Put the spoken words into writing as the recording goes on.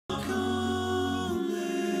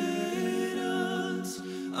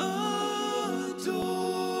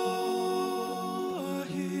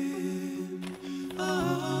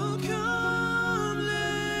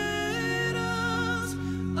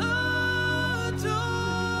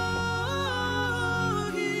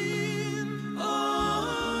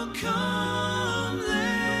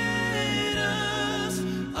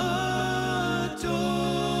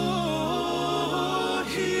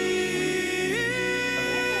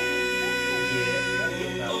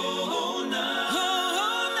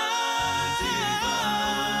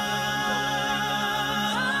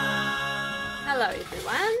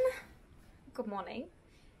morning.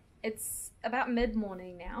 It's about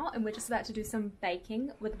mid-morning now and we're just about to do some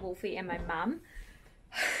baking with Wolfie and my mum.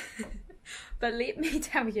 But let me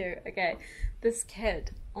tell you, okay, this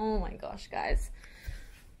kid, oh my gosh guys,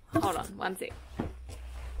 hold on one sec.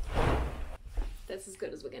 That's as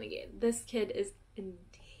good as we're gonna get. This kid is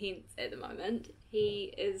intense at the moment.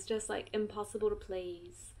 He is just like impossible to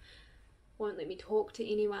please, won't let me talk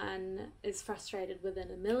to anyone, is frustrated within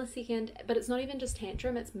a millisecond, but it's not even just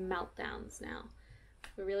tantrum, it's meltdowns now.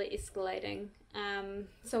 We're really escalating.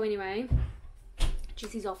 So anyway,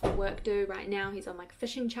 Jesse's off for work due right now. He's on like a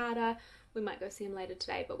fishing charter. We might go see him later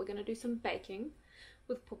today, but we're gonna do some baking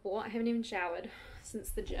with Popo. I haven't even showered since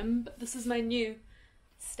the gym, but this is my new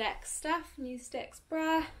Stacks stuff, new Stacks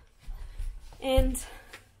bra and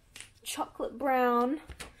chocolate brown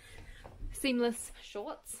seamless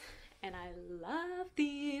shorts, and I love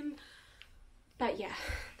them. But yeah,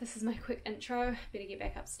 this is my quick intro. Better get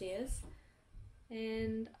back upstairs.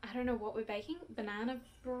 And I don't know what we're baking, banana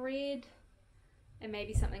bread and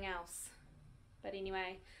maybe something else. But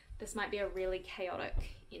anyway, this might be a really chaotic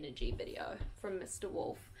energy video from Mr.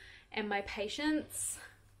 Wolf. And my patience,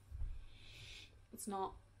 it's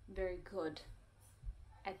not very good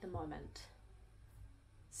at the moment.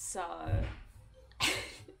 So,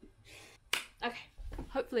 okay,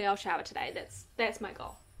 hopefully I'll shower today. That's my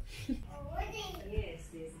goal. Yes,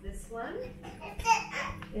 there's this one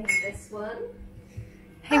and this one.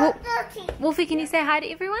 Hey, Wolfie, can you say hi to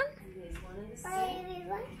everyone? There's one in the Hi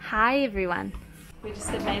everyone. Hi everyone. We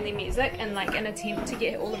just did mainly music and like an attempt to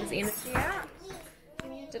get all of his energy out.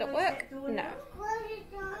 Did it work? No.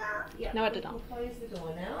 Yeah, No, it did not. Close the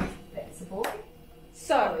door now. That's the boy.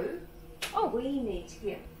 So, oh, we need to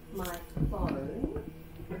get my phone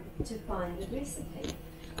to find the recipe.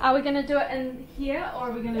 are we going to do it in here or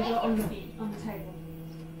are we going to do it on the bed, on the table?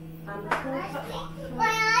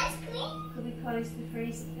 My ice cream. Could we close the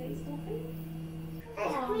freezer, please, Wolfie?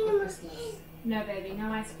 Ice cream. No baby,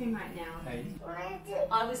 no ice cream right now. Hey.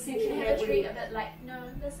 I was You thinking can have that a treat we... a bit like, no,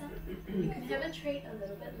 listen. You can have a treat a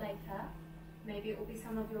little bit later. Maybe it will be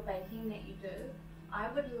some of your baking that you do. I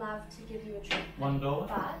would love to give you a treat. $1?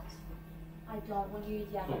 But I don't want you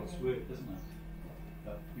It's yelling. all sweet, isn't it?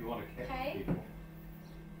 But you want to catch Okay. people.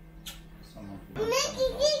 Someone Mickey,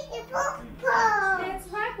 eat the popcorn. That's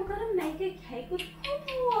right, we're gonna make a cake with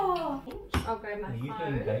Popo. I'll grab my Are you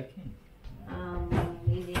phone. doing baking?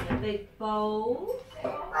 We need a big bowl.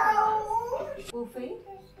 Oh. Wolfie,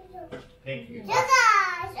 Thank you. Sugar,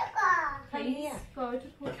 sugar. Please go to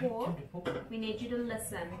Popo. We need you to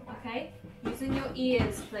listen, okay? Using your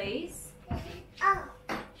ears, please. Oh.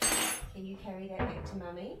 can you carry that back to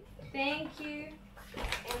Mummy? Thank you.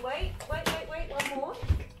 And wait, one more.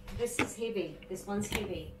 This is heavy. This one's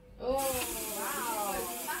heavy. Oh, wow.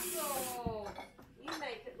 Muscle. You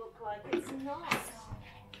make it look like it's not.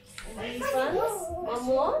 And these ones, one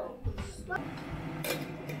more.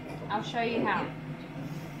 I'll show you how.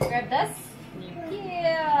 Grab this. And you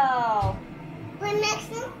peel. What next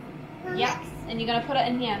one? Yep. And you're gonna put it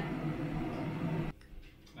in here.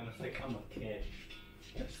 And if they come with cash,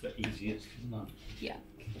 that's the easiest, isn't it? Yeah.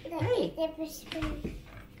 Hey. Go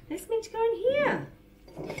That's meant to go in here.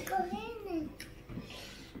 in.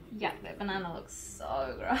 Yeah, that banana looks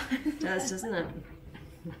so gross. It does, doesn't it?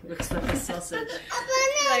 Looks like a sausage. A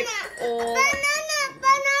banana. Like all banana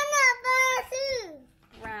too.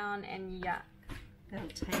 brown and yuck. They'll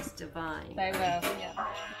taste divine. They will, yeah.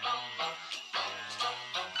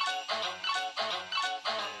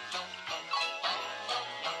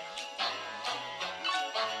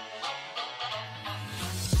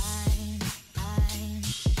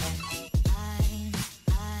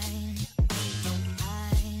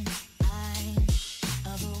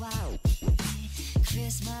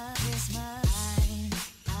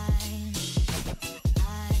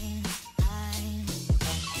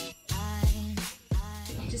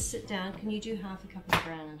 Just sit down. Can you do half a cup of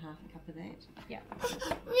brown and half a cup of that? Yeah.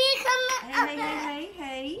 We come up.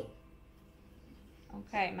 Hey.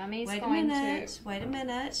 Okay, Mummy's Wait a going minute. to... Wait a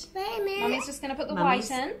minute. Wait a minute. Mummy's just going to put the Mummy's,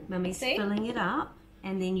 white in. Mummy's See? filling it up,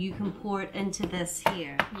 and then you can pour it into this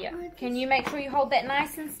here. Yeah. Can you make sure you hold that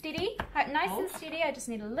nice and steady? Nice Hold. and steady. I just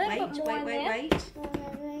need a little bit more in there.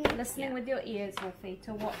 Wait. Listening with your ears, Wolfie,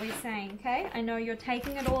 to what we're saying, okay? I know you're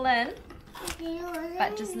taking it all in,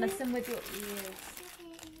 but just listen with your ears.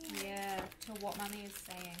 Yeah, to what Mummy is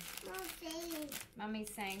saying. Mummy's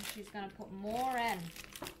saying she's going to put more in.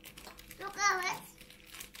 Look at it.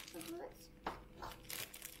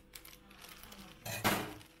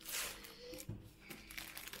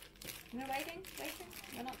 No, waiting.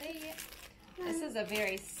 We're not there yet. This is a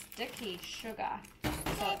very sticky sugar, so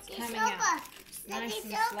it's coming out nice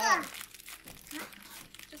and slow.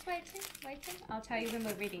 just waiting. I'll tell you when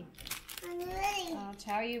we're ready. I'm ready. I'll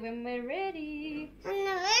tell you when we're ready. I'm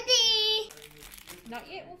not ready.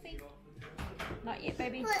 Not yet, Wolfie. Not yet,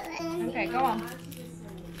 baby. Okay, go on.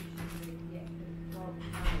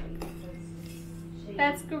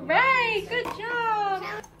 That's great. Good job.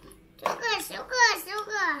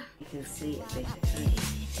 You can see it better,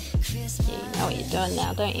 can't You know what you're doing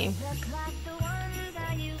now, don't you?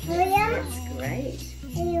 That's great.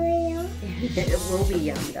 It will be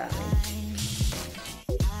yum, darling.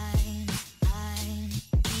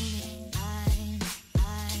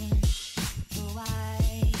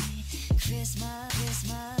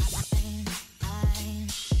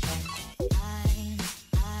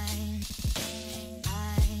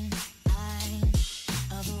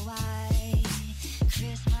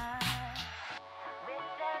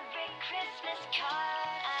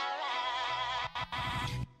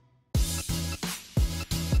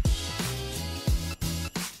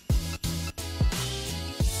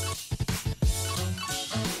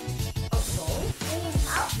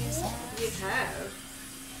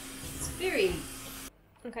 It's very...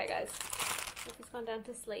 Okay, guys. Wolfie's gone down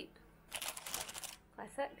to sleep.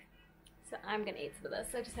 Classic. So I'm going to eat some of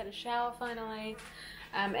this. I just had a shower finally.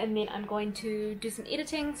 And then I'm going to do some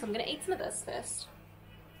editing. So I'm going to eat some of this first.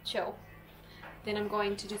 Chill. Then I'm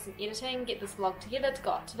going to do some editing, get this vlog together to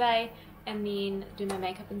go up today, and then do my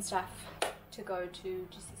makeup and stuff to go to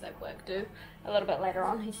Jesse's at work do a little bit later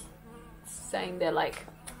on. He's saying they're like,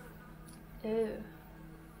 ew.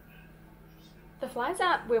 The flies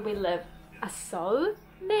out where we live are so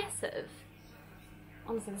massive.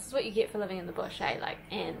 Honestly, this is what you get for living in the bush, eh? Like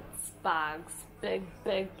ants, bugs, big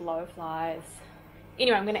blowflies.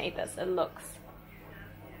 Anyway, I'm gonna eat this. It looks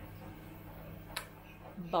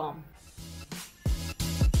bomb.